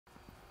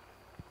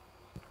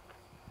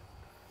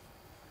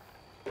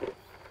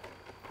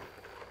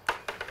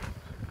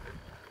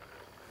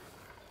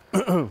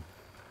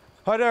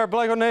Hi there,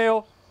 Blake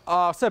O'Neill.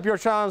 Accept your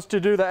challenge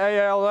to do the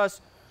ALS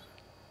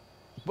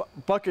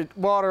bucket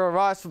water of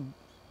ice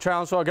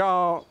challenge. So I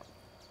got a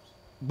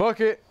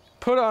bucket,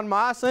 put on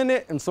my ice in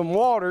it and some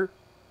water.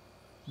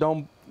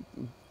 Don't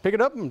pick it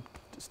up and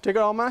stick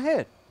it on my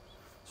head.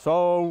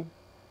 So,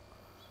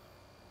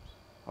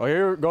 oh,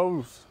 here it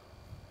goes.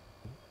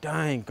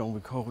 Dang, gonna be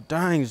cold.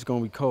 Dang, it's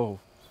gonna be cold.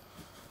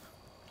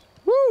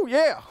 Woo,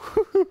 yeah.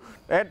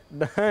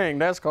 Dang,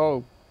 that's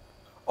cold.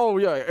 Oh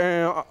yeah,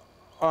 and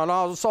I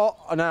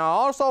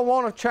also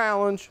want to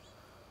challenge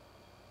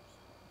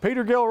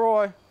Peter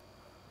Gilroy,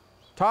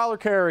 Tyler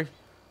Carey,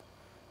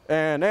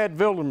 and Ed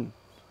Vilderman.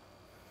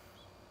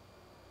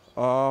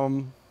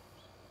 I'm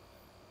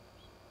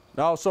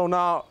now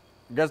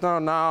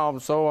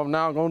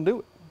gonna do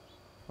it.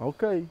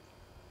 Okay,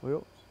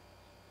 well,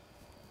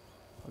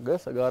 I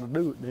guess I gotta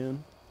do it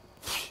then.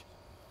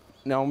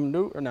 Now I'm gonna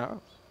do it right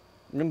now.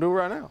 I'm gonna do it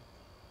right now.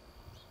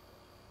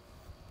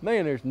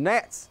 Man, there's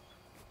gnats.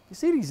 You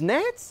see these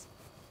gnats?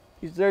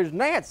 There's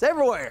gnats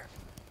everywhere.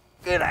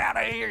 Get out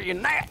of here, you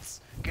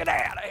gnats. Get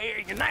out of here,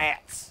 you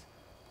gnats.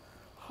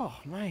 Oh,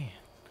 man.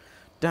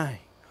 Dang.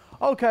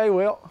 Okay,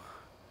 well,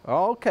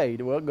 go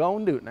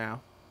and do it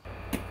now.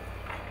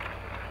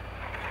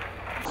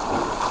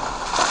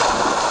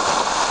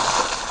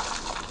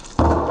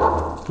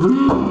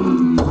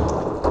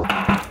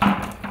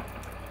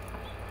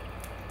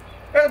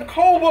 That's a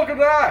cold bucket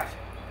of ice.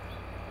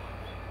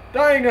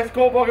 Dang, that's a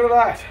cold bucket of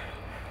ice.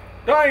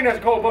 Dang, that's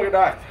a cold bucket of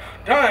ice.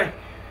 Dang,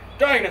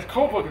 that's a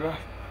cold bucket of ice.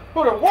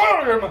 Oh, there's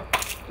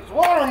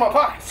water in my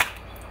pockets.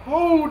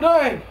 Oh,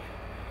 dang.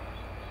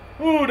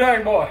 Oh,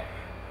 dang, boy.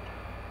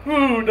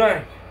 Oh,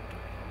 dang.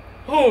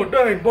 Oh,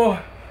 dang, boy.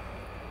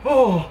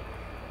 Oh,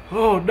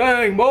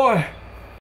 dang, boy.